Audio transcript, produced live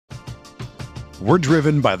We're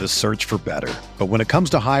driven by the search for better. But when it comes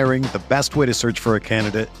to hiring, the best way to search for a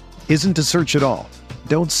candidate isn't to search at all.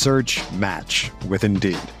 Don't search, match with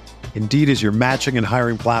Indeed. Indeed is your matching and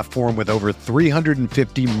hiring platform with over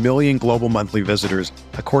 350 million global monthly visitors,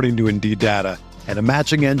 according to Indeed data, and a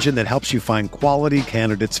matching engine that helps you find quality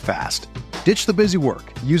candidates fast. Ditch the busy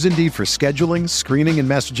work. Use Indeed for scheduling, screening, and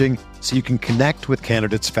messaging so you can connect with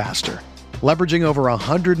candidates faster. Leveraging over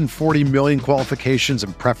 140 million qualifications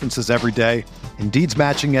and preferences every day, Indeed's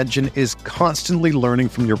matching engine is constantly learning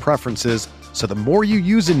from your preferences, so the more you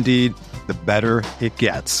use Indeed, the better it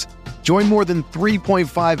gets. Join more than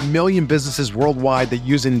 3.5 million businesses worldwide that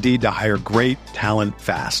use Indeed to hire great talent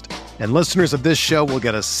fast. And listeners of this show will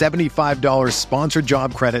get a $75 sponsored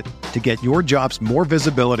job credit to get your jobs more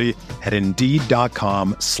visibility at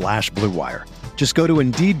Indeed.com/Blue Wire. Just go to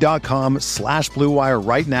Indeed.com/Blue Wire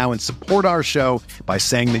right now and support our show by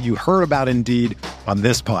saying that you heard about Indeed on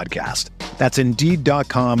this podcast. That's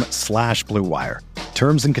Indeed.com/Blue Wire.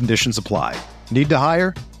 Terms and conditions apply. Need to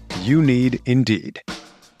hire? You need Indeed.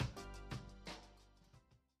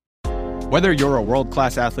 Whether you're a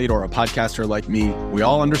world-class athlete or a podcaster like me, we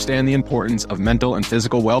all understand the importance of mental and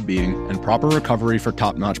physical well-being and proper recovery for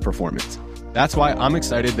top-notch performance. That's why I'm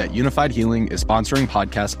excited that Unified Healing is sponsoring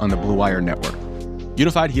podcasts on the Blue Wire Network.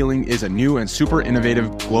 Unified Healing is a new and super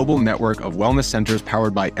innovative global network of wellness centers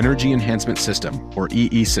powered by Energy Enhancement System, or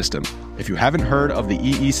EE System. If you haven't heard of the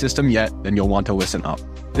EE System yet, then you'll want to listen up.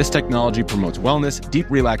 This technology promotes wellness, deep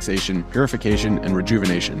relaxation, purification, and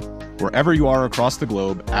rejuvenation. Wherever you are across the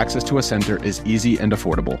globe, access to a center is easy and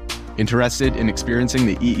affordable. Interested in experiencing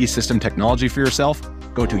the EE System technology for yourself?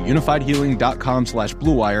 Go to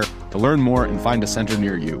unifiedhealing.com/Blue Wire to learn more and find a center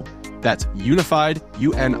near you. That's unified,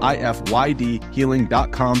 UNIFYD,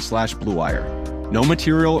 healing.com/Blue Wire. No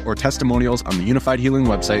material or testimonials on the Unified Healing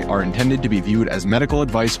website are intended to be viewed as medical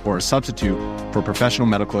advice or a substitute for professional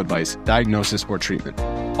medical advice, diagnosis, or treatment.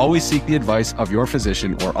 Always seek the advice of your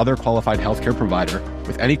physician or other qualified healthcare provider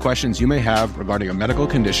with any questions you may have regarding a medical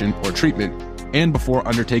condition or treatment and before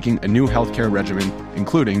undertaking a new healthcare regimen,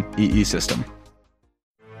 including EE System.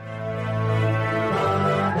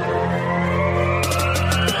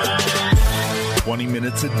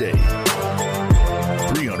 Minutes a day,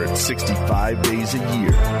 365 days a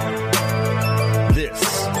year. This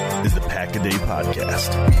is the Pack-A-Day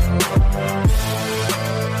Podcast.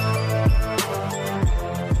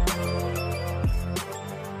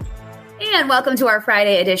 And welcome to our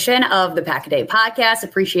Friday edition of the Pack-A-Day Podcast.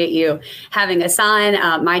 Appreciate you having us on.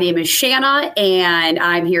 My name is Shanna, and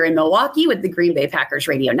I'm here in Milwaukee with the Green Bay Packers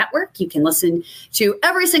Radio Network. You can listen to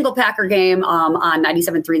every single Packer game on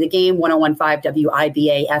 97.3 The Game, 101.5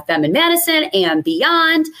 WIBA FM in Madison and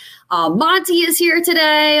beyond. Monty is here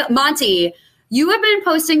today. Monty, you have been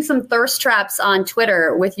posting some thirst traps on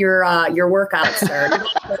Twitter with your workouts, sir.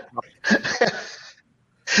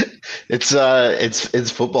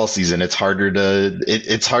 It's football season. It's harder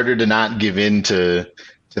to not give in to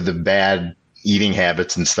the bad eating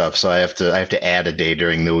habits and stuff. So I have to add a day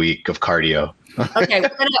during the week of cardio. Okay,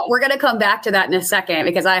 we're gonna come back to that in a second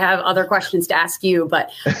because I have other questions to ask you. But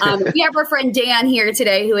we have our friend Dan here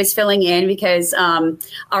today who is filling in because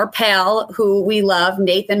our pal who we love,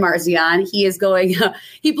 Nathan Marzian, he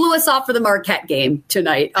blew us off for the Marquette game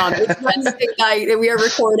tonight. It's Wednesday night and we are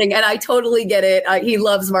recording, and I totally get it. He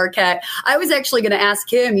loves Marquette. I was actually going to ask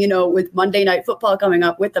him, with Monday Night Football coming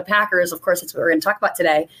up with the Packers, of course, that's what we're going to talk about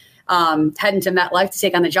today. Heading to MetLife to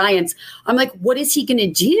take on the Giants. I'm like, what is he going to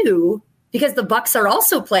do? Because the Bucs are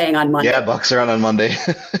also playing on Monday. Yeah, Bucs are on Monday.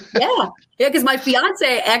 Yeah, because my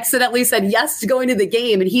fiance accidentally said yes to going to the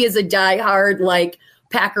game, and he is a diehard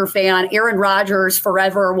Packer fan. Aaron Rodgers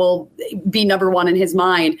forever will be number one in his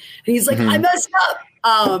mind. And he's like, I messed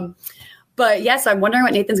up. But yes, I'm wondering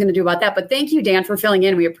what Nathan's going to do about that. But thank you, Dan, for filling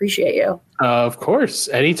in. We appreciate you. Of course,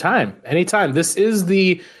 anytime. This is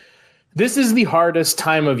the hardest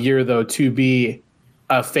time of year, though, to be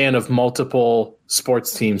a fan of multiple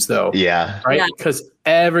sports teams, though. Yeah. Right. Because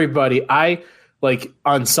everybody,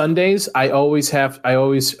 on Sundays, I always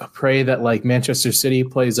pray that Manchester City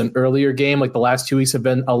plays an earlier game. The last 2 weeks have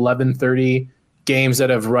been 11:30 games that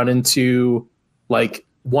have run into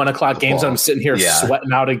 1 o'clock games. And I'm sitting here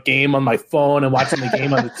sweating out a game on my phone and watching the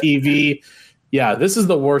game on the TV. Yeah. This is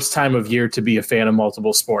the worst time of year to be a fan of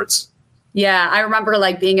multiple sports. Yeah. I remember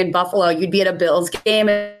being in Buffalo, you'd be at a Bills game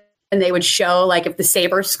and they would show, if the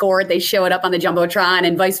Sabres scored, they show it up on the Jumbotron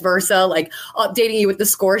and vice versa, updating you with the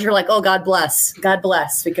scores. You're like, oh, God bless,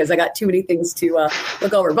 because I got too many things to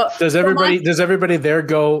look over. But does everybody there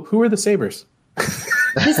go, who are the Sabres?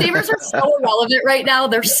 The Sabres are so irrelevant right now.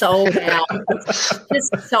 They're so bad.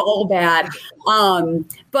 Just so bad.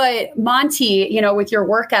 But Monty, with your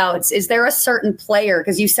workouts, is there a certain player?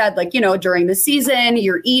 Because you said, during the season,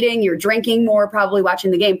 you're eating, you're drinking more, probably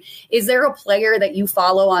watching the game. Is there a player that you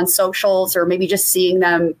follow on socials or maybe just seeing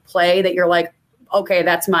them play that you're like, okay,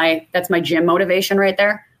 that's my gym motivation right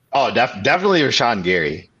there? Oh, definitely Rashawn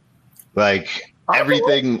Gary.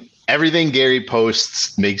 Everything Gary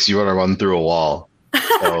posts makes you want to run through a wall.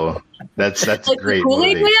 So that's like great.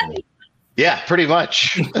 Kool-Aid Man? Yeah, pretty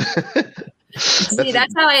much. See,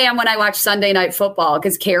 that's how I am when I watch Sunday Night Football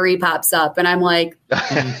because Carrie pops up and I'm like,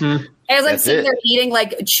 as I'm sitting there eating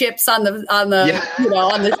like chips on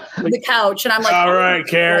the couch, and I'm like, all right,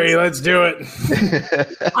 Carrie, let's do it.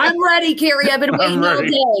 I'm ready, Carrie. I've been waiting all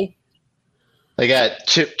day. I got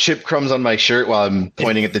chip crumbs on my shirt while I'm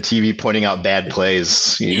pointing at the TV, pointing out bad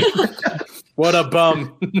plays. What a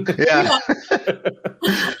bum. Yeah.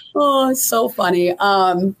 Oh, so funny.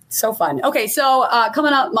 So fun. Okay, so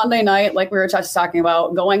coming up Monday night, like we were just talking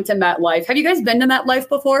about, going to MetLife. Have you guys been to MetLife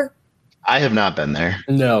before? I have not been there.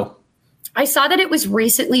 No. I saw that it was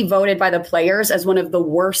recently voted by the players as one of the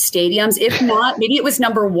worst stadiums. If not, maybe it was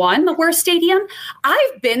number one, the worst stadium.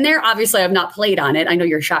 I've been there. Obviously, I've not played on it. I know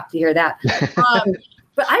you're shocked to hear that.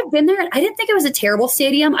 But I've been there. I didn't think it was a terrible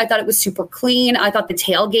stadium. I thought it was super clean. I thought the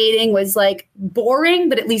tailgating was boring,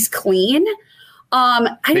 but at least clean.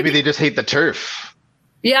 Maybe they just hate the turf.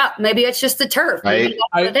 Yeah, maybe it's just the turf. Right?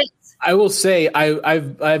 I will say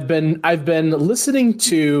I've been listening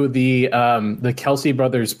to the Kelsey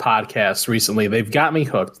Brothers podcast recently. They've got me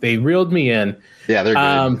hooked. They reeled me in. Yeah,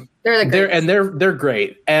 they're good. They're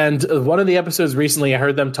great. And one of the episodes recently, I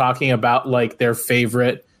heard them talking about their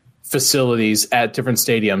favorite facilities at different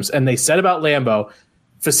stadiums, and they said about Lambeau,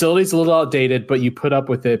 facility's a little outdated, but you put up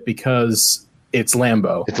with it because it's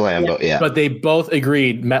Lambeau. It's Lambeau, yeah. But they both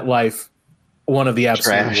agreed MetLife, one of the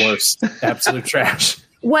absolute worst, absolute trash.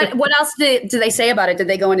 What else do they say about it? Did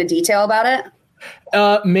they go into detail about it?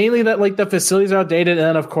 Mainly that the facilities are outdated, and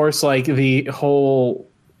then of course the whole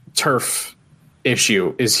turf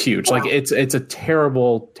issue is huge. Wow. It's a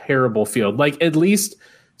terrible field. At least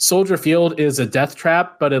Soldier Field is a death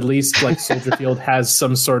trap, but at least Soldier Field has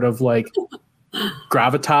some sort of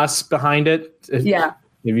gravitas behind it. If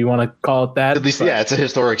you want to call it that. At least, it's a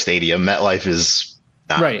historic stadium. MetLife is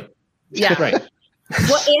not. Right. Yeah. Right.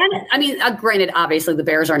 Well, and I mean, granted, obviously the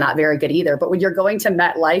Bears are not very good either, but when you're going to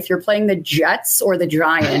MetLife, you're playing the Jets or the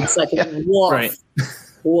Giants. Woof. Right.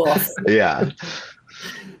 Woof. Yeah.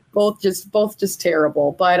 Both just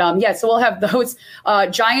terrible. But so we'll have those.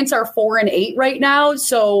 Giants are 4-8 right now.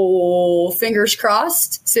 So fingers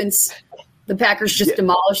crossed, since the Packers just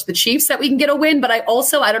demolished the Chiefs, that we can get a win. But I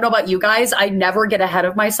don't know about you guys, I never get ahead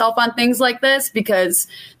of myself on things like this, because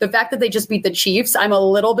the fact that they just beat the Chiefs, I'm a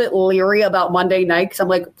little bit leery about Monday night, because I'm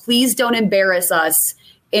like, please don't embarrass us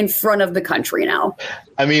in front of the country now.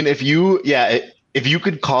 I mean, if you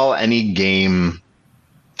could call any game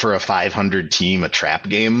for a 500 team a trap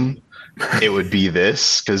game, it would be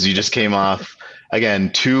this, because you just came off,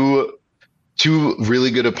 again, two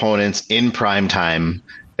really good opponents in prime time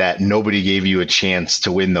that nobody gave you a chance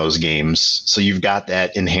to win those games. So you've got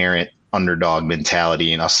that inherent underdog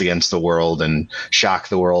mentality and us against the world and shock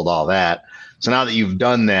the world, all that. So now that you've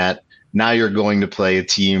done that, now you're going to play a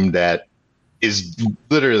team that is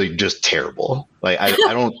literally just terrible. I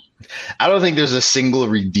don't think there's a single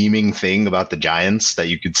redeeming thing about the Giants that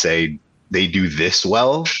you could say they do this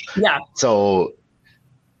well. Yeah. So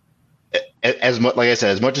as much, like I said,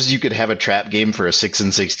 as much as you could have a trap game for a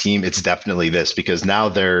 6-6 team, it's definitely this, because now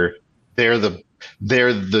they're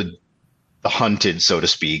the hunted, so to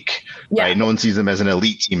speak. Yeah. Right? No one sees them as an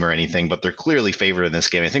elite team or anything, but they're clearly favored in this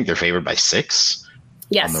game. I think they're favored by 6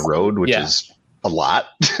 on the road, which is a lot.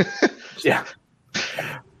 Yeah.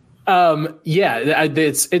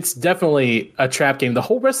 It's definitely a trap game. The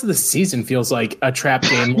whole rest of the season feels like a trap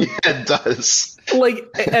game. Yeah, it does.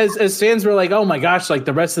 As fans were like, oh my gosh,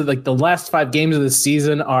 the rest of the last 5 games of the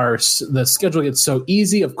season the schedule gets so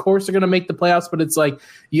easy. Of course they're going to make the playoffs, but it's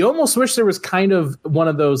you almost wish there was kind of one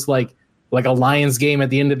of those like a Lions game at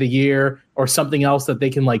the end of the year or something else that they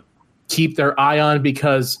can keep their eye on,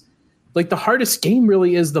 because the hardest game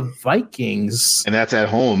really is the Vikings, and that's at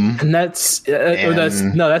home, and that's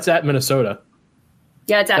at Minnesota.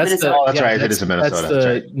 Yeah, it's at Minnesota. That's right. It is in Minnesota.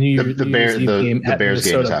 That's the the Bears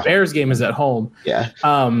game is at home. Bears game is at home. Yeah.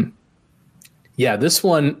 This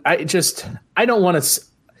one, I don't want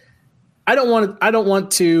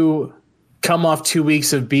to come off 2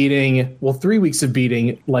 weeks of beating, 3 weeks of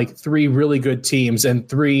beating 3 really good teams and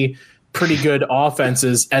 3 pretty good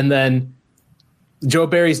offenses, and then Joe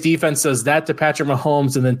Barry's defense does that to Patrick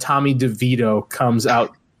Mahomes, and then Tommy DeVito comes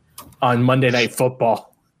out on Monday Night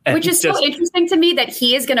Football. Which is so interesting to me that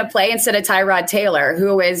he is going to play instead of Tyrod Taylor,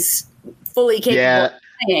 who is fully capable of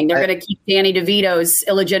playing. They're going to keep Danny DeVito's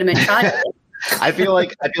illegitimate child. I feel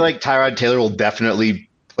like Tyrod Taylor will definitely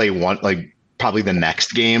play probably the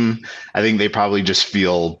next game. I think they probably just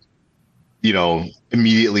feel,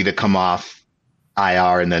 immediately to come off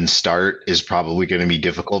IR and then start is probably going to be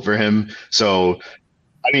difficult for him. So,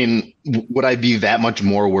 I mean, would I be that much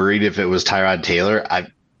more worried if it was Tyrod Taylor?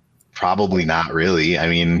 Probably not really. I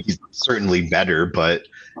mean, he's certainly better, but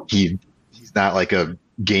he's not like a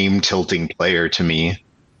game tilting player to me.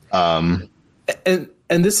 And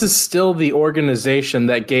this is still the organization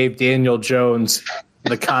that gave Daniel Jones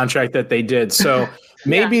the contract that they did. So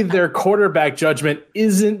maybe their quarterback judgment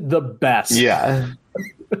isn't the best. Yeah.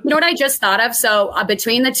 You know what I just thought of? So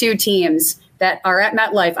between the two teams that are at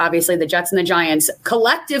MetLife, obviously the Jets and the Giants,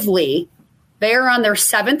 collectively, they are on their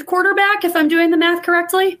 7th quarterback, if I'm doing the math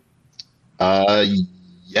correctly.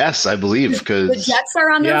 Yes, I believe, because the Jets are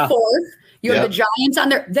on their 4th. You have the Giants on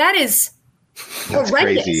their. That is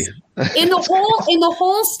horrendous. Crazy. in the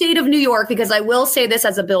whole state of New York, because I will say this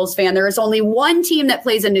as a Bills fan, there is only one team that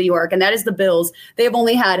plays in New York, and that is the Bills. They have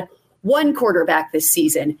only had one quarterback this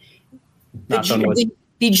season.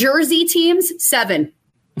 The Jersey teams, 7.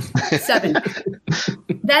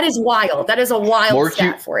 That is wild. That is a wild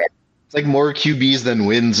stat for it. It's like more QBs than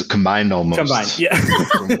wins combined almost. Yeah.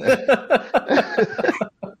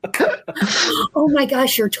 Oh my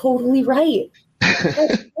gosh, you're totally right.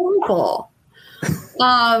 That's horrible.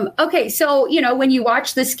 Okay, so, when you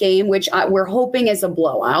watch this game, which we're hoping is a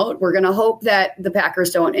blowout, we're going to hope that the Packers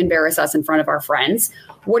don't embarrass us in front of our friends.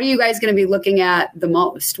 What are you guys going to be looking at the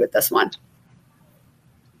most with this one?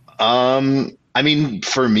 I mean,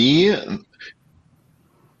 for me,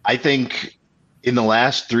 I think in the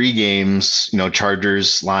last 3 games,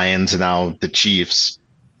 Chargers, Lions, and now the Chiefs,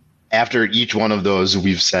 after each one of those,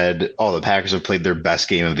 we've said, the Packers have played their best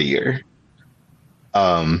game of the year.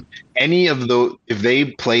 Any of those, if they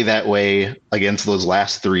play that way against those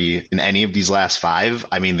last 3 in any of these last 5,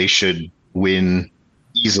 I mean, they should win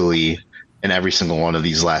easily in every single one of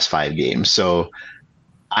these last 5 games. So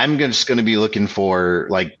I'm just going to be looking for,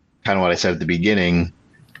 like, kind of what I said at the beginning,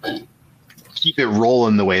 keep it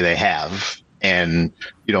rolling the way they have. And,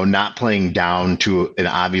 not playing down to an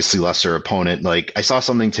obviously lesser opponent. Like, I saw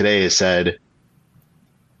something today that said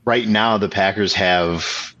right now the Packers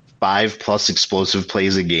have 5+ explosive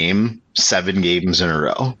plays a game, 7 games in a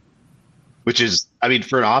row, which is, I mean,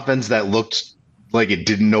 for an offense that looked like it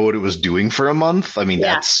didn't know what it was doing for a month. I mean,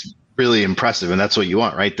 that's really impressive. And that's what you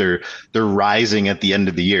want, right? They're rising at the end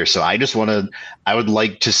of the year. So I would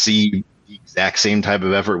like to see the exact same type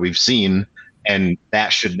of effort we've seen. And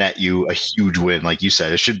that should net you a huge win. Like you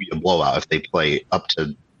said, it should be a blowout if they play up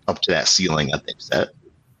to that ceiling that they've set.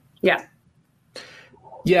 Yeah.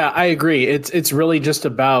 Yeah, I agree. It's really just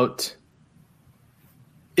about,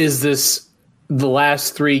 is this the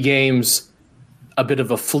last 3 games a bit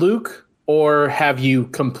of a fluke, or have you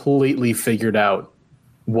completely figured out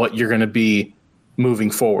what you're going to be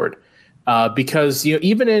moving forward? Because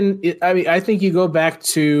I think you go back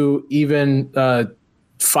to even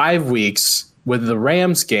 5 weeks with the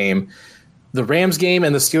Rams game and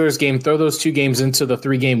the Steelers game, throw those 2 games into the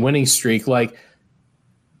 3-game winning streak. Like,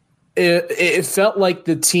 it felt like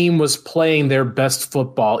the team was playing their best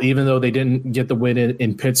football, even though they didn't get the win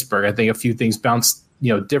in Pittsburgh. I think a few things bounced,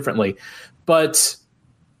 differently. But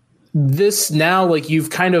this now, like,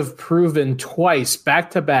 you've kind of proven twice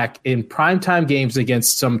back to back in primetime games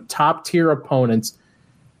against some top tier opponents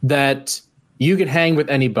that you can hang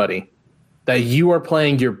with anybody, that you are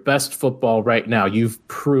playing your best football right now. You've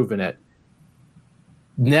proven it.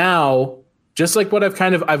 Now, just like what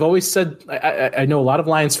I've always said, I know a lot of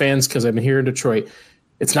Lions fans because I've been here in Detroit.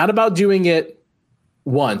 It's not about doing it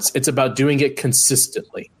once. It's about doing it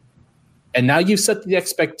consistently. And now you've set the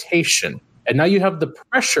expectation. And now you have the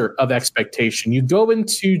pressure of expectation. You go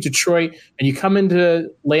into Detroit and you come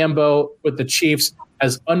into Lambeau with the Chiefs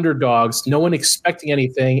as underdogs, no one expecting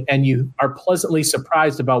anything, and you are pleasantly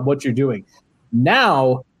surprised about what you're doing.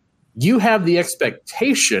 Now you have the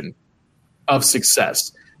expectation of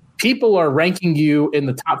success. People are ranking you in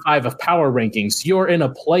the top 5 of power rankings. You're in a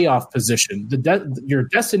playoff position. Your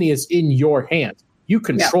destiny is in your hands. You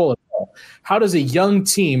control it all. How does a young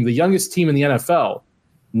team, the youngest team in the NFL,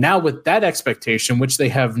 now with that expectation, which they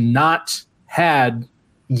have not had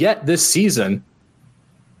yet this season,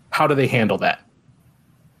 how do they handle that?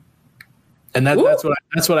 And that's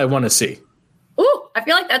what I want to see. Ooh, I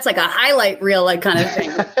feel like that's like a highlight reel, like kind of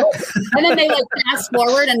thing. And then they like fast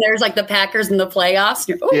forward and there's like the Packers in the playoffs.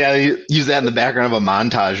 Yeah, you use that in the background of a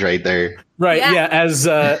montage right there. Right, yeah.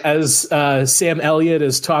 As Sam Elliott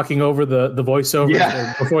is talking over the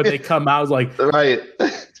voiceover before they come out, like, right.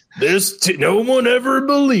 No one ever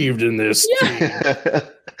believed in this team.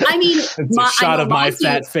 I mean, it's a shot of my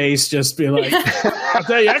fat face just being like,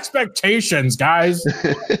 the expectations, guys.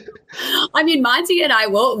 I mean, Monty and I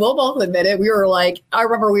will both admit it. We were like, I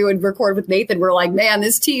remember we would record with Nathan. We're like, man,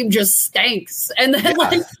 this team just stinks. And then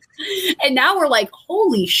and now we're like,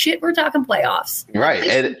 holy shit, we're talking playoffs. Right.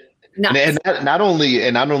 And not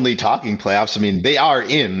only talking playoffs, I mean, they are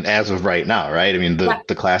in as of right now, right? I mean,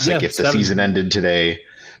 the classic, if the season ended today,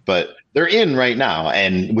 but they're in right now,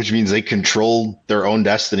 and which means they control their own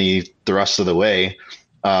destiny the rest of the way,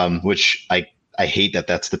 which I hate that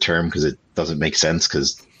that's the term because it doesn't make sense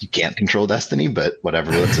because you can't control destiny, but whatever.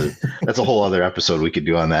 That's a whole other episode we could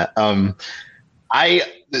do on that.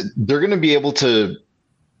 They're going to be able to,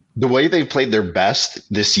 the way they've played their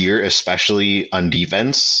best this year, especially on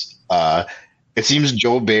defense. It seems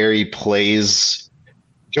Joe Barry coaches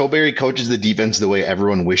the defense the way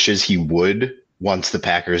everyone wishes he would once the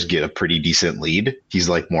Packers get a pretty decent lead. He's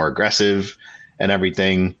like more aggressive and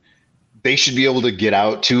everything. They should be able to get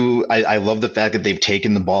out to, I love the fact that they've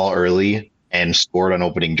taken the ball early and scored on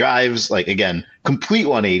opening drives. Like, again, complete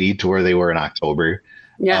 180 to where they were in October.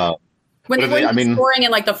 Yeah. When they were scoring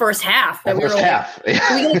in like the first half. That we were half. Like,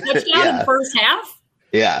 can we get a touchdown in the first half?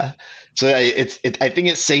 Yeah. So I think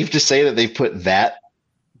it's safe to say that they've put that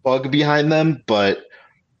bug behind them. But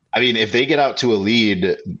I mean, if they get out to a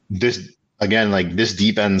lead, this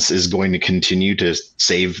defense is going to continue to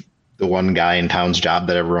save the one guy in town's job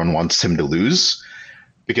that everyone wants him to lose,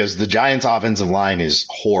 because the Giants' offensive line is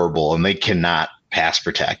horrible and they cannot pass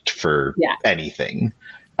protect for anything.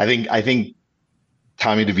 I think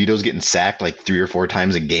Tommy DeVito's getting sacked like 3 or 4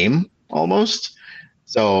 times a game almost.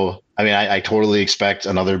 So, I mean, I totally expect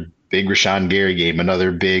another big Rashawn Gary game,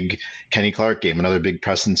 another big Kenny Clark game, another big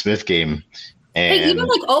Preston Smith game. And hey, even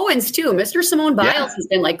like Owens too. Mr. Simone Biles has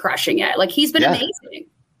been like crushing it. Like he's been amazing.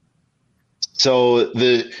 So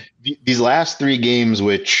these last 3 games,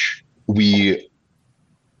 which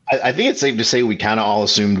I think it's safe to say we kind of all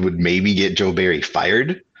assumed would maybe get Joe Barry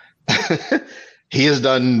fired. He has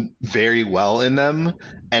done very well in them,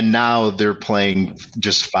 and now they're playing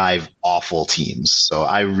just 5 awful teams. So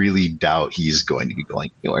I really doubt he's going to be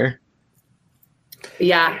going anywhere.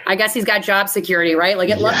 Yeah, I guess he's got job security, right? Like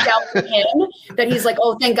it lucked out for him that he's like,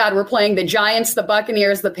 oh, thank God we're playing the Giants, the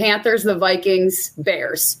Buccaneers, the Panthers, the Vikings,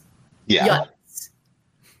 Bears. Yeah. Yikes.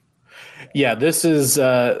 Yeah, this is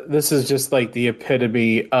just like the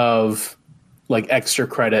epitome of like extra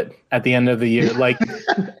credit at the end of the year. Like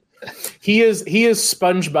he is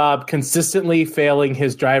SpongeBob consistently failing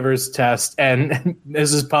his driver's test, and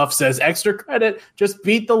Mrs. Puff says extra credit, just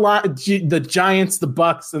beat the Giants, the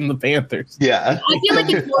Bucks, and the Panthers. Yeah, I feel like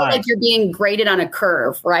it's more like you're being graded on a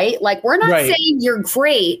curve, right? Like we're not saying you're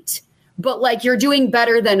great, but like you're doing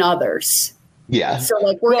better than others. Yeah. So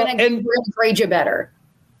like we're gonna grade you better.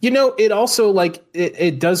 You know, it also like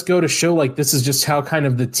it does go to show like this is just how kind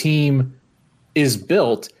of the team is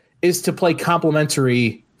built, is to play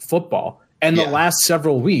complementary football. And the last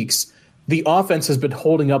several weeks, the offense has been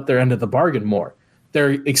holding up their end of the bargain more.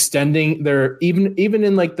 They're extending their even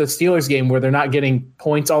in like the Steelers game where they're not getting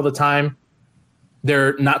points all the time.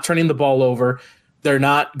 They're not turning the ball over. They're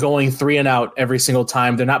not going 3 and out every single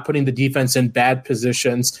time. They're not putting the defense in bad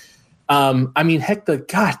positions. I mean, heck,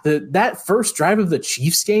 that first drive of the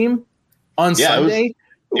Chiefs game on Sunday.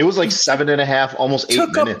 It was like 7.5, almost 8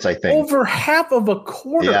 minutes, I think. Over half of a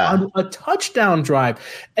quarter on a touchdown drive.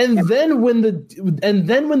 And then when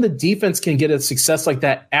the defense can get a success like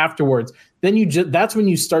that afterwards, then that's when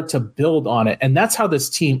you start to build on it. And that's how this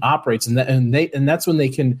team operates. And that's when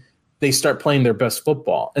they start playing their best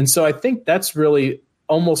football. And so I think that's really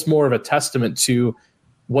almost more of a testament to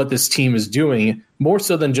what this team is doing, more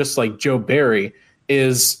so than just like Joe Barry,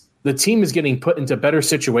 is the team is getting put into better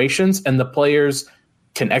situations and the players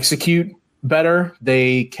can execute better.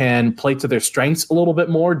 They can play to their strengths a little bit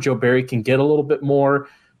more. Joe Barry can get a little bit more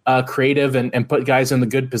creative and put guys in the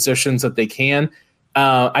good positions that they can.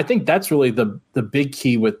 I think that's really the big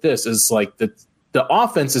key with this is like the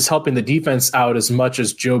offense is helping the defense out as much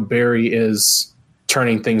as Joe Barry is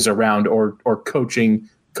turning things around or coaching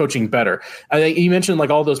better. I think you mentioned like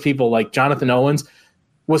all those people like Jonathan Owens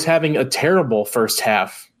was having a terrible first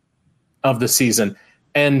half of the season.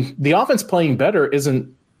 And the offense playing better isn't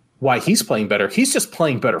why he's playing better. He's just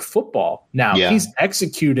playing better football now. Yeah. He's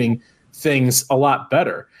executing things a lot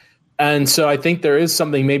better. And so I think there is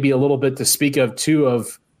something maybe a little bit to speak of too,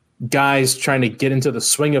 of guys trying to get into the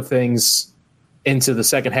swing of things into the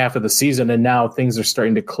second half of the season. And now things are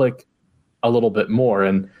starting to click a little bit more.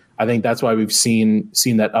 And I think that's why we've seen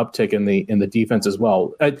that uptick in the defense as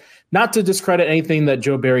well. Not to discredit anything that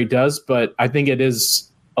Joe Barry does, but I think it is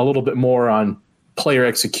a little bit more on player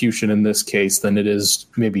execution in this case than it is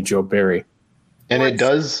maybe Joe Barry. And it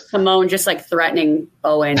does. Simone just like threatening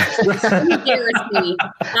Owen. You're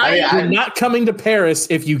not coming to Paris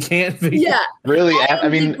if you can't be. Yeah. Really? I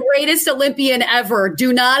mean, the greatest Olympian ever.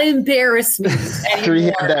 Do not embarrass me. After he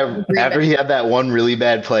had that one really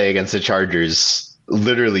bad play against the Chargers,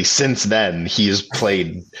 literally since then, he's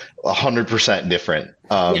played 100% different.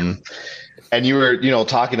 And you were,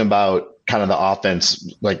 talking about kind of the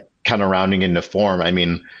offense, like kind of rounding into form. I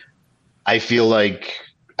mean, I feel like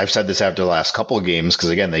I've said this after the last couple of games, because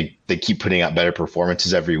again, they keep putting out better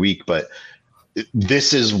performances every week, but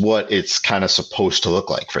this is what it's kind of supposed to look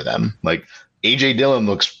like for them. Like AJ Dillon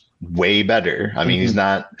looks way better. I mean, he's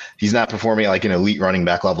not performing at like an elite running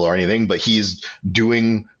back level or anything, but he's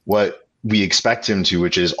doing what we expect him to,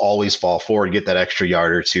 which is always fall forward, get that extra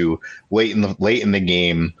yard or two late in the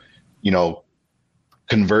game,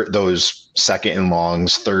 convert those second and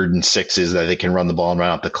longs, third and sixes that they can run the ball and run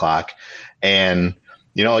out the clock. And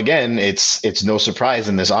again, it's no surprise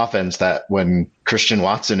in this offense that when Christian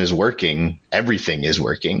Watson is working, everything is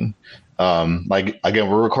working. Like, again,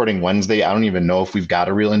 we're recording Wednesday. I don't even know if we've got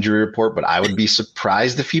a real injury report, but I would be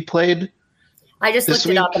surprised if he played. I just looked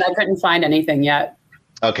it up and I couldn't find anything yet.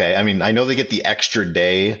 Okay. I mean, I know they get the extra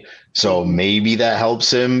day, so maybe that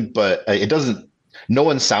helps him, but it doesn't. No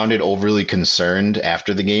one sounded overly concerned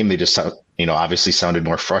after the game. They just, obviously sounded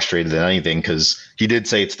more frustrated than anything, because he did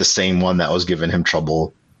say it's the same one that was giving him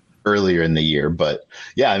trouble earlier in the year. But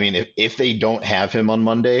yeah, I mean, if they don't have him on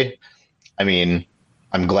Monday, I mean,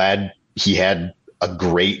 I'm glad he had a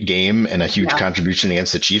great game and a huge contribution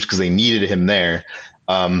against the Chiefs, because they needed him there.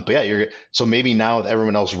 But yeah, so maybe now with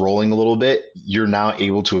everyone else rolling a little bit, you're now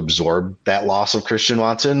able to absorb that loss of Christian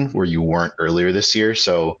Watson where you weren't earlier this year.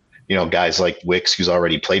 So, guys like Wicks, who's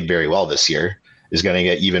already played very well this year, is going to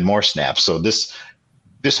get even more snaps. So this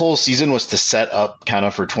whole season was to set up kind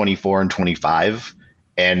of for 24 and 25.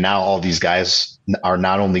 And now all these guys are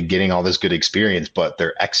not only getting all this good experience, but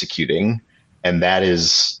they're executing. And that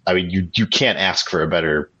is, I mean, you can't ask for a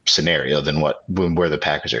better scenario than where the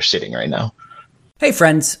Packers are sitting right now. Hey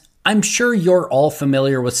friends, I'm sure you're all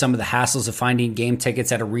familiar with some of the hassles of finding game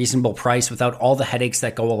tickets at a reasonable price without all the headaches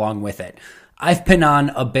that go along with it. I've been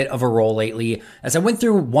on a bit of a roll lately, as I went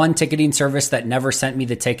through one ticketing service that never sent me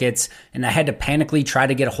the tickets, and I had to panically try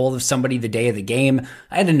to get a hold of somebody the day of the game.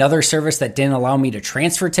 I had another service that didn't allow me to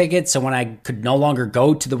transfer tickets, so when I could no longer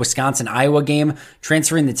go to the Wisconsin-Iowa game,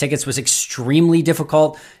 transferring the tickets was extremely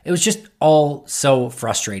difficult. It was just all so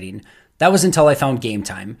frustrating. That was until I found Game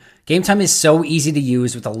Time. Game Time is so easy to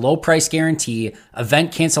use with a low price guarantee,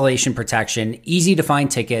 event cancellation protection, easy to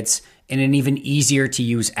find tickets, and an even easier to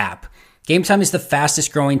use app. Game Time is the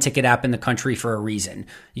fastest growing ticket app in the country for a reason.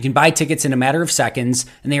 You can buy tickets in a matter of seconds,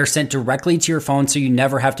 and they are sent directly to your phone so you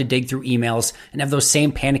never have to dig through emails and have those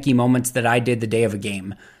same panicky moments that I did the day of a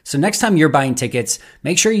game. So next time you're buying tickets,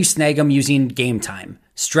 make sure you snag them using Game Time.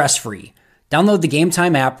 Stress-free. Download the Game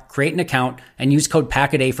Time app, create an account, and use code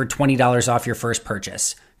PACKADAY for $20 off your first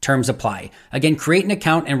purchase. Terms apply. Again, create an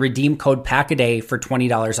account and redeem code PACKADAY for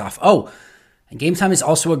 $20 off. Oh, and Game Time is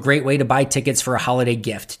also a great way to buy tickets for a holiday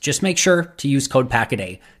gift. Just make sure to use code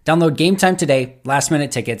PACKADAY. Download Game Time today. Last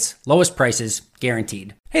minute tickets, lowest prices,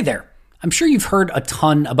 guaranteed. Hey there. I'm sure you've heard a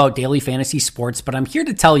ton about daily fantasy sports, but I'm here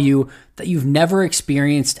to tell you that you've never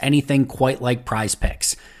experienced anything quite like Prize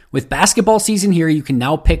Picks. With basketball season here, you can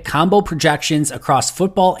now pick combo projections across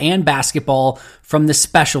football and basketball from the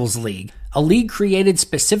Specials League, a league created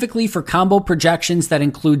specifically for combo projections that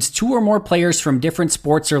includes two or more players from different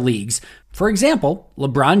sports or leagues. For example,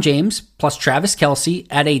 LeBron James plus Travis Kelce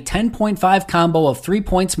at a 10.5 combo of 3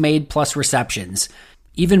 points made plus receptions.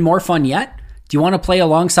 Even more fun yet? Do you want to play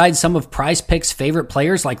alongside some of Prize Picks' favorite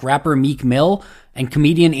players like rapper Meek Mill and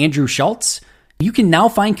comedian Andrew Schultz? You can now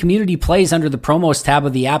find community plays under the promos tab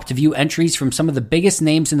of the app to view entries from some of the biggest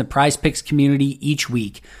names in the Prize Picks community each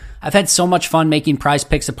week. I've had so much fun making Prize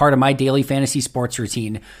Picks a part of my daily fantasy sports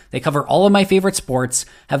routine. They cover all of my favorite sports,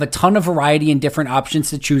 have a ton of variety and different options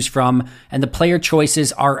to choose from, and the player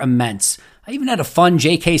choices are immense. I even had a fun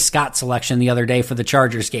J.K. Scott selection the other day for the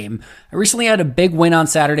Chargers game. I recently had a big win on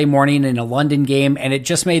Saturday morning in a London game, and it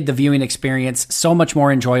just made the viewing experience so much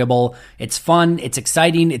more enjoyable. It's fun, it's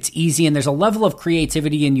exciting, it's easy, and there's a level of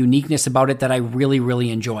creativity and uniqueness about it that I really, really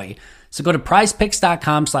enjoy. So go to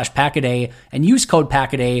prizepicks.com/packaday and use code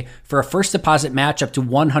packaday for a first deposit match up to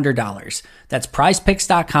 $100. That's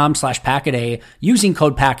prizepicks.com/packaday using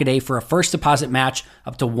code packaday for a first deposit match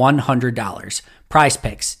up to $100. Prize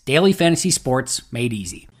Picks, daily fantasy sports made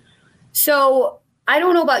easy. So I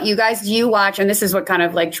don't know about you guys. Do you watch? And this is what kind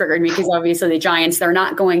of like triggered me, because obviously the Giants, they're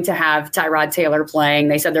not going to have Tyrod Taylor playing.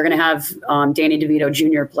 They said they're going to have Danny DeVito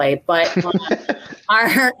Jr. play. But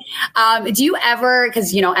do you ever,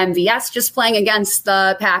 because, MVS just playing against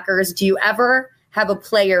the Packers, do you ever have a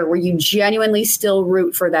player where you genuinely still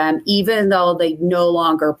root for them, even though they no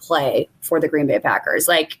longer play for the Green Bay Packers?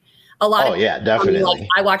 Like, a lot of definitely. Like,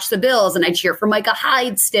 I watch the Bills and I cheer for Micah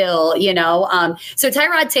Hyde still, So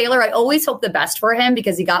Tyrod Taylor, I always hope the best for him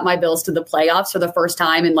because he got my Bills to the playoffs for the first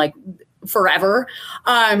time in like forever.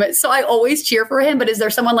 So I always cheer for him. But is there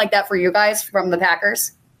someone like that for you guys from the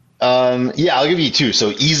Packers? I'll give you two. So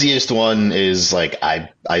easiest one is like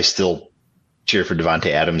I still cheer for Devontae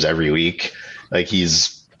Adams every week. Like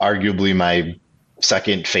he's arguably my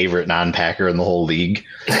second favorite non-Packer in the whole league.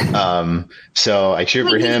 So I cheer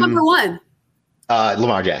for him. Number one?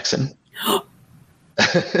 Lamar Jackson.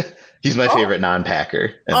 He's my favorite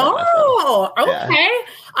non-Packer. Oh, okay. Yeah.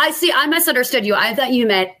 I see. I misunderstood you. I thought you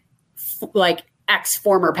meant like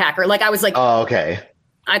ex-former Packer. Like I was like, oh, okay.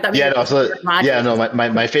 I thought.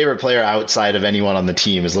 My favorite player outside of anyone on the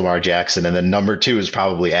team is Lamar Jackson, and then number two is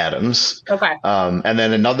probably Adams. Okay. And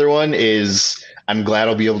then another one is I'm glad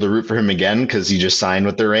I'll be able to root for him again because he just signed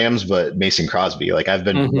with the Rams. But Mason Crosby, like I've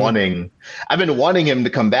been wanting him to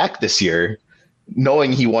come back this year,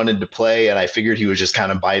 knowing he wanted to play, and I figured he was just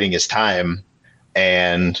kind of biding his time.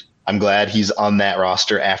 And I'm glad he's on that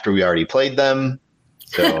roster after we already played them.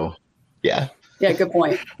 So, yeah. Yeah, good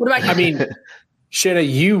point. What about you? I mean, Shanna,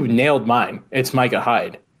 you nailed mine. It's Micah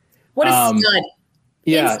Hyde. What a stud.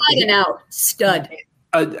 Yeah. Inside and out. Stud.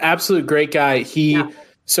 An absolute great guy.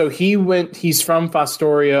 So he's from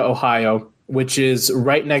Fostoria, Ohio, which is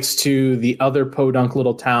right next to the other podunk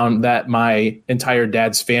little town that my entire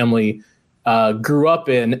dad's family grew up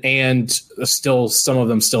in, and still some of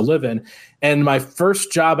them still live in. And my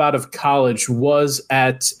first job out of college was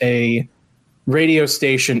at a radio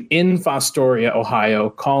station in Fostoria,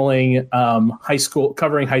 Ohio, covering high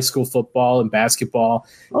school football and basketball.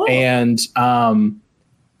 Oh. And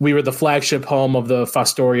we were the flagship home of the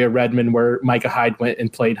Fostoria Redmond, where Micah Hyde went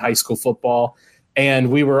and played high school football. And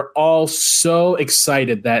we were all so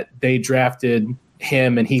excited that they drafted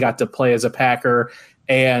him and he got to play as a Packer.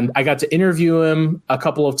 And I got to interview him a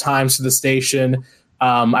couple of times to the station.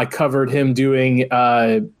 I covered him doing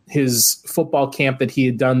his football camp that he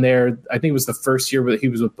had done there. I think it was the first year that he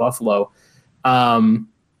was with Buffalo. And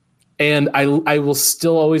I will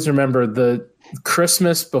still always remember the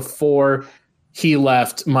Christmas before he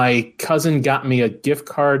left, my cousin got me a gift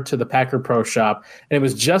card to the Packer Pro Shop, and it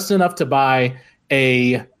was just enough to buy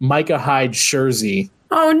a Micah Hyde jersey.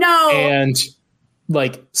 Oh, no. And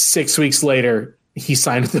like 6 weeks later, he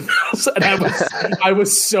signed with the Bills, and I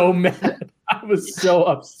was so mad. I was so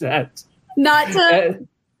upset. Not to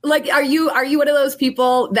like, are you one of those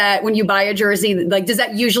people that when you buy a jersey, like, does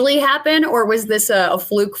that usually happen, or was this a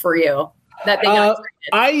fluke for you that they got traded?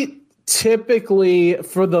 I typically,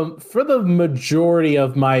 for the majority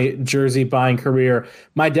of my jersey buying career,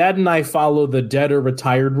 my dad and I follow the dead or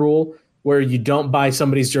retired rule, where you don't buy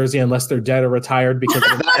somebody's jersey unless they're dead or retired, because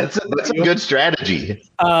that's a good strategy.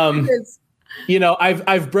 I've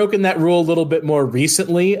broken that rule a little bit more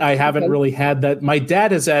recently. I haven't really had that. My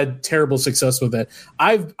dad has had terrible success with it.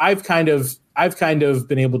 I've kind of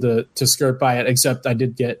been able to skirt by it, except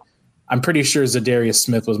I'm pretty sure Zadarius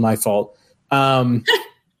Smith was my fault.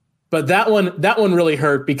 But that one really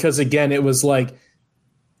hurt, because again, it was like,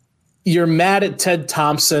 you're mad at Ted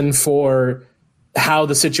Thompson for how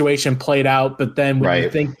the situation played out, but then when you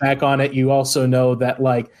think back on it, you also know that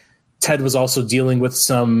like Ted was also dealing with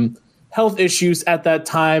some health issues at that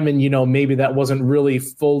time, and maybe that wasn't really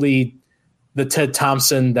fully the Ted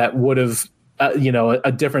Thompson that would have,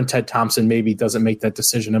 a different Ted Thompson maybe doesn't make that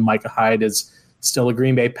decision, and Micah Hyde is still a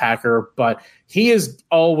Green Bay Packer, but he is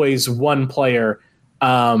always one player.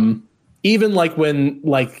 Even like when,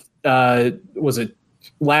 was it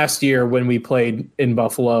last year when we played in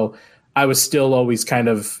Buffalo, I was still always kind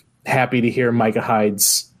of happy to hear Micah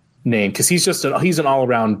Hyde's name, because he's an all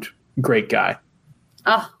around great guy.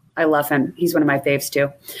 Oh, I love him. He's one of my faves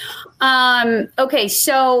too. Okay.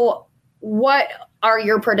 So what are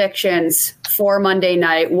your predictions for Monday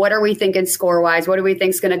night? What are we thinking score-wise? What do we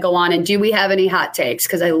think is going to go on? And do we have any hot takes?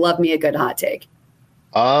 Because I love me a good hot take.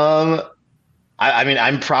 I mean,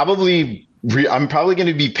 I'm probably going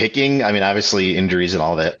to be picking. I mean, obviously injuries and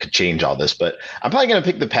all that could change all this, but I'm probably going to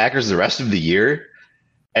pick the Packers the rest of the year.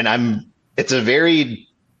 And it's a very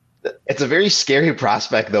scary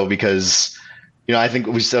prospect though, because, I think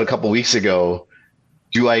we said a couple weeks ago,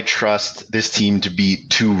 do I trust this team to beat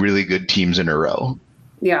two really good teams in a row?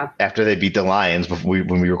 Yeah. After they beat the Lions when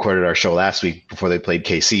we recorded our show last week before they played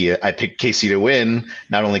KC, I picked KC to win,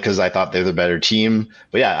 not only because I thought they're the better team,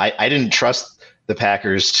 but yeah, I didn't trust the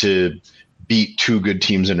Packers to beat two good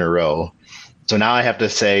teams in a row. So now I have to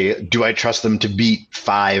say, do I trust them to beat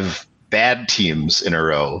five bad teams in a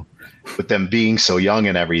row with them being so young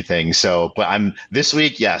and everything? So, but this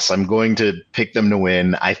week, yes, I'm going to pick them to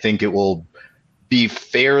win. I think it will be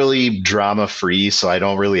fairly drama free, so I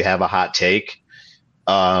don't really have a hot take.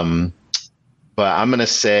 But I'm going to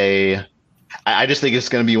say, I just think it's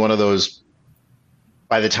going to be one of those,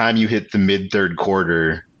 by the time you hit the mid third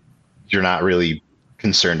quarter, you're not really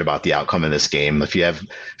concerned about the outcome of this game. If you have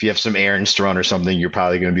some errands to run or something, you're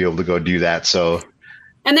probably going to be able to go do that. So,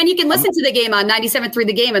 and then you can listen to the game on 97.3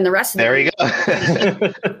 The Game and the rest of there you go.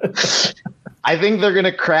 I think they're going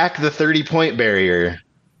to crack the 30-point barrier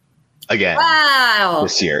again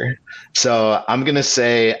this year. So I'm going to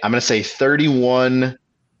say 31-20.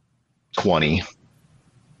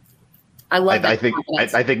 I love that.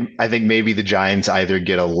 I think maybe the Giants either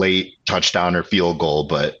get a late touchdown or field goal,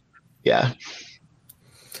 but yeah.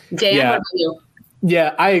 Dan, what about you?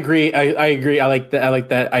 Yeah, I agree. I agree. I like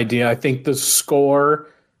that idea. I think the score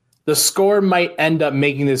might end up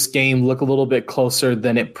making this game look a little bit closer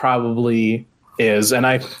than it probably is. And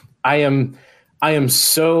I am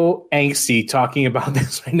so angsty talking about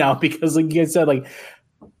this right now because, like you guys said, like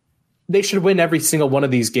they should win every single one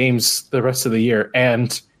of these games the rest of the year.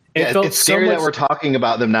 And it's scary that we're talking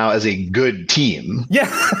about them now as a good team.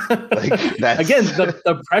 Yeah. Like that's again,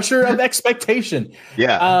 the pressure of expectation.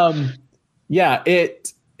 Yeah. Yeah.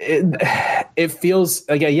 It feels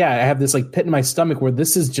like, I have this like pit in my stomach where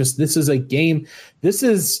this is a game. This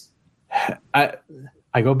is, I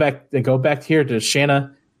go back here to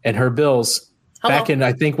Shanna and her Bills. Hello. Back in,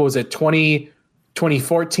 I think, what was it,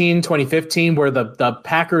 2014, 2015, where the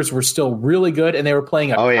Packers were still really good and they were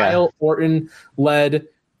playing a Kyle Orton-led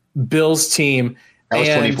Bills team. That was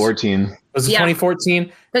 2014. Was it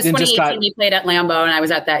 2014? Because 2018 we played at Lambeau and I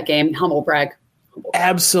was at that game. Humble brag.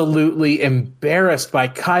 Absolutely embarrassed by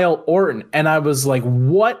Kyle Orton. And I was like,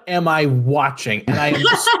 what am I watching? And I am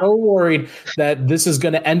so worried that this is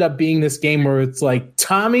going to end up being this game where it's like,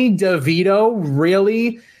 Tommy DeVito,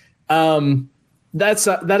 really?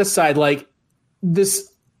 That aside, like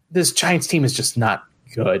this Giants team is just not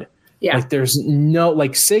good. Yeah. Like there's no,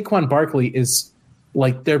 like Saquon Barkley is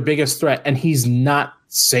like their biggest threat and he's not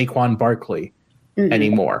Saquon Barkley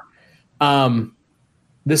anymore.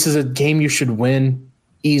 This is a game you should win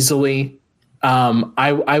easily.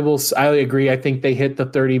 I agree. I think they hit the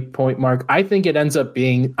 30-point mark. I think it ends up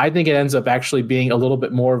actually being a little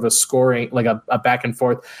bit more of a scoring, like a back and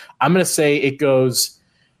forth. I'm going to say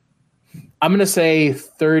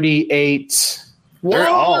 38. Whoa.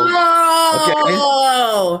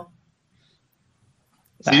 Okay.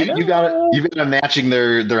 So you got it matching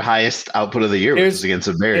their highest output of the year, which is against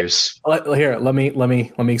the Bears. Here, let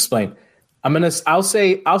me explain. I'll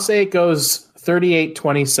say it goes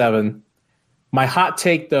 38-27. My hot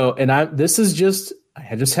take though, and I just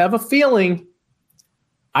have a feeling.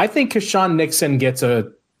 I think Keshaun Nixon gets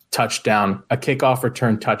a touchdown, a kickoff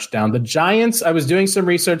return touchdown. The Giants, I was doing some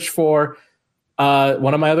research for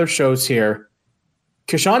one of my other shows here.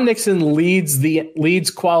 Keshaun Nixon leads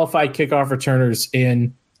qualified kickoff returners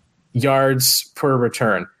in yards per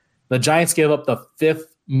return. The Giants gave up the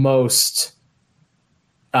fifth most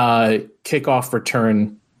kickoff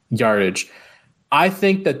return yardage. I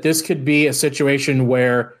think that this could be a situation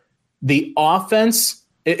where the offense,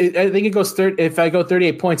 I think it goes if I go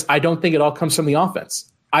 38 points, I don't think it all comes from the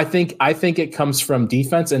offense. I think it comes from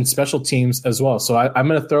defense and special teams as well. So I'm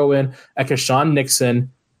going to throw in a Keshaun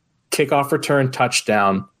Nixon kickoff return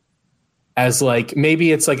touchdown as like,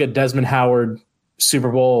 maybe it's like a Desmond Howard Super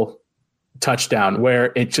Bowl touchdown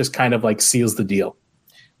where it just kind of like seals the deal.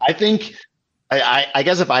 I think, I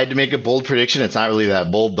guess if I had to make a bold prediction, it's not really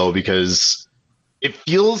that bold though, because it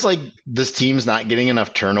feels like this team's not getting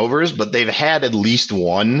enough turnovers, but they've had at least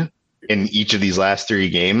one in each of these last three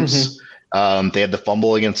games. They had the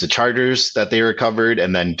fumble against the Chargers that they recovered.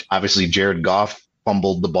 And then obviously Jared Goff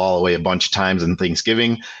fumbled the ball away a bunch of times in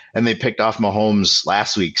Thanksgiving, and they picked off Mahomes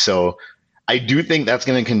last week. So I do think that's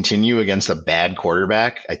going to continue against a bad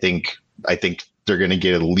quarterback. I think they're going to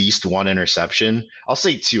get at least one interception. I'll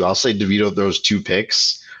say two. I'll say DeVito throws 2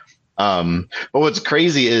 picks. But what's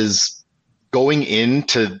crazy is going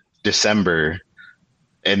into December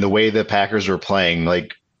and the way the Packers were playing,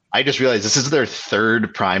 like, I just realized this is their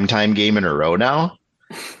 3rd primetime game in a row now.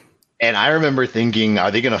 And I remember thinking, are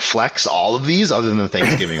they going to flex all of these other than the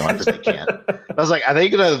Thanksgiving one? Because they can't. I was like, are they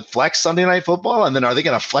going to flex Sunday Night Football? And then are they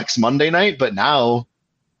going to flex Monday night? But now,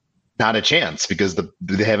 not a chance, because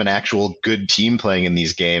they have an actual good team playing in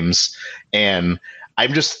these games. And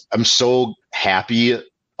I'm so happy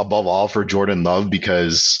above all for Jordan Love,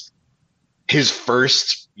 because his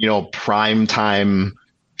first, prime time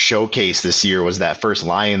showcase this year was that first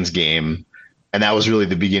Lions game. And that was really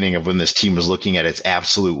the beginning of when this team was looking at its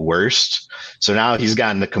absolute worst. So now he's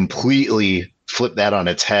gotten to completely flip that on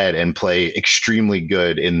its head and play extremely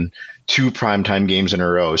good in 2 primetime games in a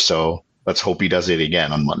row. So let's hope he does it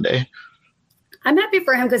again on Monday. I'm happy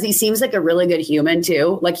for him because he seems like a really good human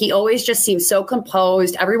too. Like, he always just seems so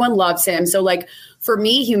composed. Everyone loves him. So, like, for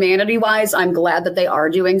me, humanity wise, I'm glad that they are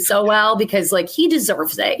doing so well, because, like, he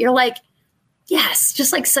deserves it. You're like, yes,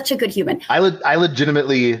 just like such a good human. I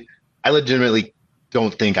legitimately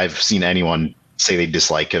don't think I've seen anyone say they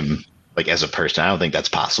dislike him, like, as a person. I don't think that's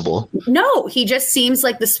possible. No, he just seems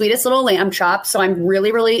like the sweetest little lamb chop. So I'm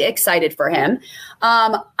really, really excited for him.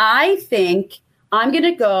 I think I'm going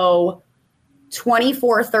to go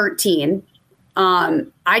 24-13.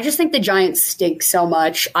 I just think the Giants stink so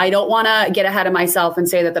much. I don't want to get ahead of myself and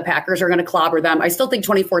say that the Packers are going to clobber them. I still think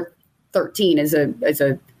 24-13 is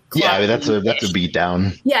a yeah, I mean, that's a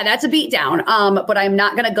beatdown. Yeah, that's a beatdown. But I'm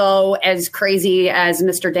not going to go as crazy as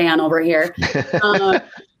Mr. Dan over here.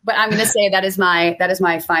 But I'm going to say that is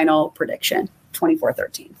my final prediction,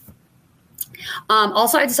 24-13.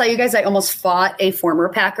 Also, I have to tell you guys, I almost fought a former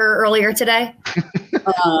Packer earlier today.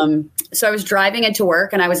 So I was driving into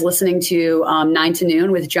work and I was listening to 9 to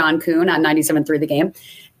Noon with John Kuhn on 97.3 The Game.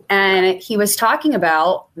 And he was talking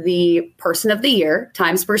about the person of the year,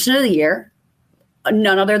 Times Person of the Year,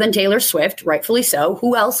 none other than Taylor Swift, rightfully so.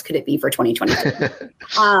 Who else could it be for 2022?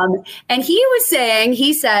 And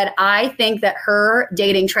he said, I think that her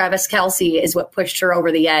dating Travis Kelce is what pushed her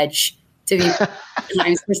over the edge to be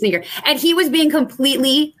Times Person of the Year. And he was being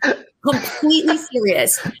completely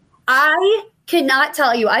serious. I cannot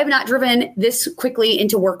tell you, I have not driven this quickly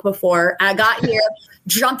into work before. I got here,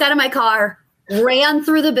 jumped out of my car, ran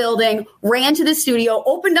through the building, ran to the studio,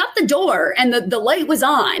 opened up the door, and the light was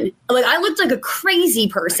on. Like, I looked like a crazy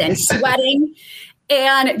person, sweating,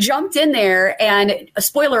 and jumped in there. And a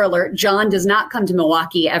spoiler alert, John does not come to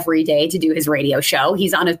Milwaukee every day to do his radio show.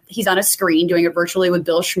 He's on a screen doing it virtually with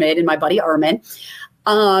Bill Schmidt and my buddy Armin.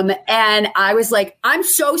 And I was like, I'm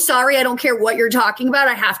so sorry. I don't care what you're talking about.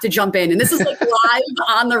 I have to jump in. And this is like live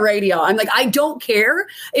on the radio. I'm like, I don't care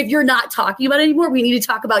if you're not talking about it anymore. We need to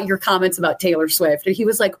talk about your comments about Taylor Swift. And he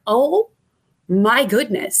was like, oh my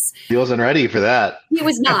goodness. He wasn't ready for that. He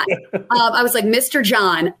was not. I was like, Mr.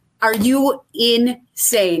 John, are you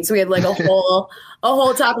insane? So we had like a whole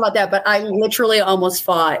talk about that. But I literally almost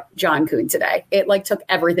fought John Kuhn today. It like took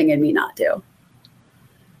everything in me not to.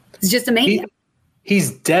 It's just amazing.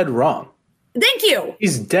 He's dead wrong. Thank you.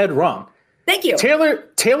 He's dead wrong. Thank you.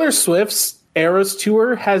 Taylor Swift's Eras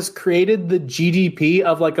Tour has created the GDP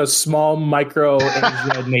of like a small micro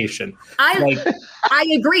nation. I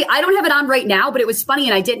agree. I don't have it on right now, but it was funny,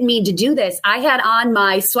 and I didn't mean to do this. I had on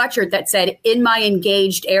my sweatshirt that said "In My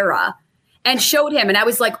Engaged Era" and showed him, and I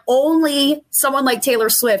was like, only someone like Taylor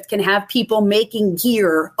Swift can have people making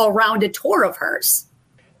gear around a tour of hers.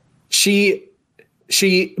 She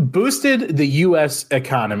boosted the U.S.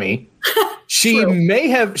 economy. She may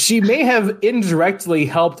have indirectly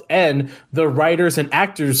helped end the writers and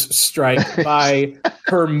actors strike by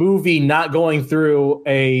her movie not going through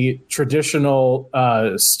a traditional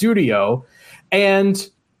studio. And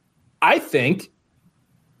I think,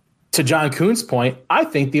 to John Kuhn's point, I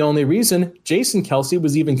think the only reason Jason Kelce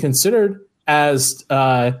was even considered as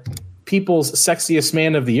People's Sexiest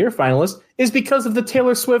Man of the Year finalist is because of the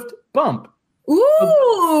Taylor Swift bump.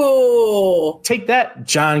 Ooh! Take that,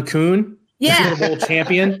 John Kuhn. Yeah, Super Bowl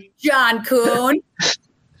champion, John Kuhn.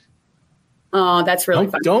 Oh, that's really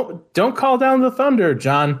fun. Don't call down the thunder,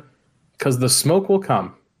 John, because the smoke will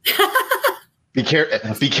come. Be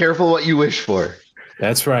careful what you wish for.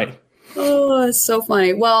 That's right. Oh, it's so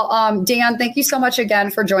funny. Well, Dan, thank you so much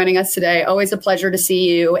again for joining us today. Always a pleasure to see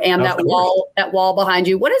you. And that wall behind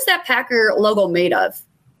you. What is that Packer logo made of?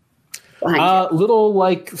 Little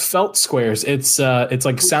like felt squares. It's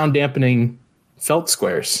like sound dampening felt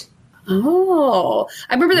squares. Oh,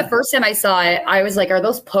 I remember the first time I saw it, I was like, are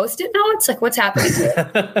those Post-it notes? Like, what's happening here?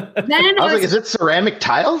 Then I was like, is it ceramic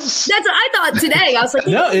tiles? That's what I thought today. I was like,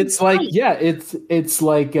 no, it's like, yeah, it's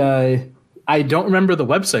like, I don't remember the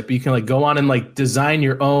website, but you can like go on and like design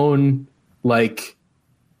your own like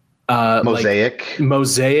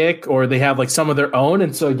mosaic, or they have like some of their own.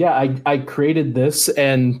 And so, yeah, I created this,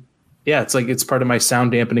 and yeah, it's like, it's part of my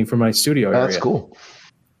sound dampening for my studio area. That's cool.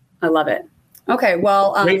 I love it. Okay,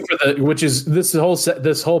 well, great for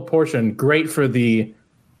this whole portion. Great for the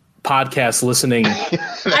podcast listening.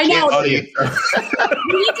 I know.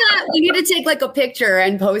 we need to take like a picture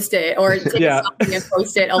and post it, or take something and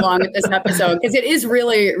post it along with this episode, because it is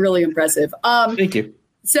really, really impressive. Thank you.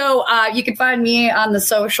 So you can find me on the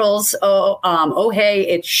socials. Hey,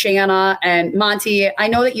 it's Shanna. And Monty, I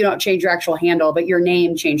know that you don't change your actual handle, but your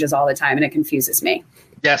name changes all the time, and it confuses me.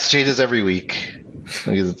 Yes, changes every week.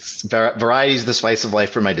 It's variety is the spice of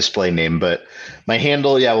life for my display name, but my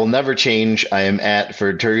handle, will never change. I am at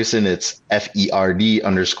Ferd Turgeson. It's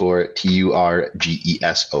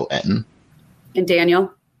FERD_TURGESON. And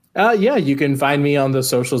Daniel? You can find me on the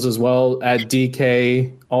socials as well at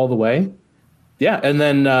DK all the way. Yeah, and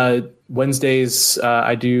then Wednesdays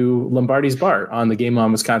I do Lombardi's Bar on the Game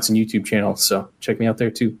On Wisconsin YouTube channel, so check me out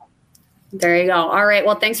there too. There you go. All right,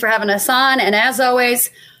 well, thanks for having us on, and as always,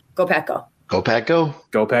 go Pack Go. Go Pack Go.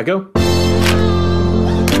 Go Pack Go.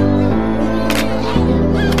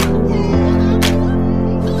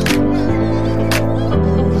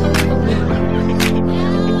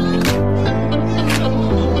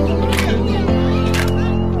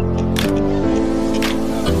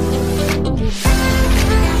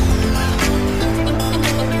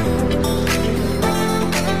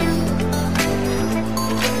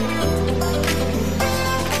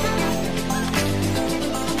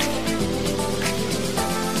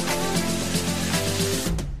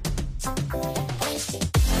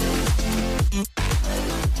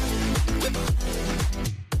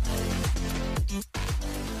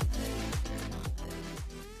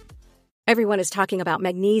 Everyone is talking about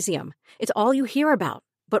magnesium. It's all you hear about.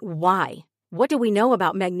 But why? What do we know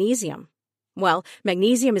about magnesium? Well,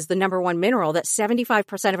 magnesium is the number one mineral that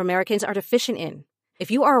 75% of Americans are deficient in.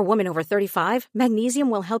 If you are a woman over 35, magnesium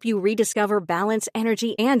will help you rediscover balance,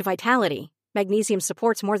 energy, and vitality. Magnesium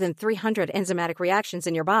supports more than 300 enzymatic reactions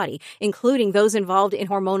in your body, including those involved in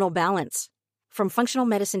hormonal balance. From functional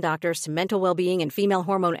medicine doctors to mental well-being and female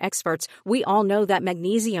hormone experts, we all know that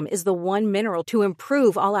magnesium is the one mineral to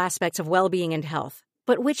improve all aspects of well-being and health.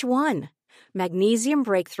 But which one? Magnesium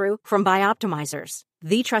Breakthrough from Bioptimizers,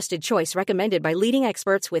 the trusted choice recommended by leading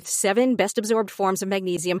experts with 7 best-absorbed forms of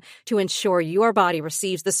magnesium to ensure your body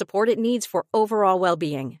receives the support it needs for overall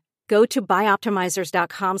well-being. Go to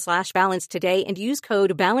bioptimizers.com/balance today and use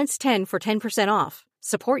code BALANCE10 for 10% off.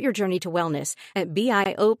 Support your journey to wellness at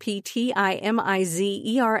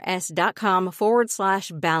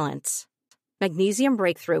bioptimizers.com/balance. Magnesium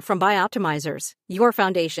Breakthrough from Bioptimizers, your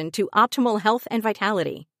foundation to optimal health and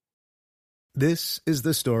vitality. This is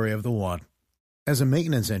the story of the one. As a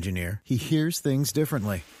maintenance engineer, he hears things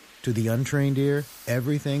differently. To the untrained ear,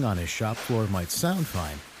 everything on his shop floor might sound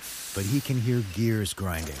fine, but he can hear gears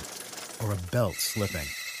grinding or a belt slipping.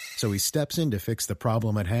 So he steps in to fix the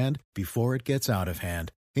problem at hand before it gets out of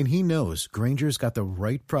hand. And he knows Grainger's got the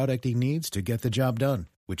right product he needs to get the job done,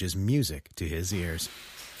 which is music to his ears.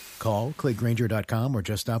 Call, click Grainger.com, or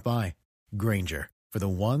just stop by. Grainger, for the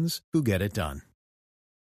ones who get it done.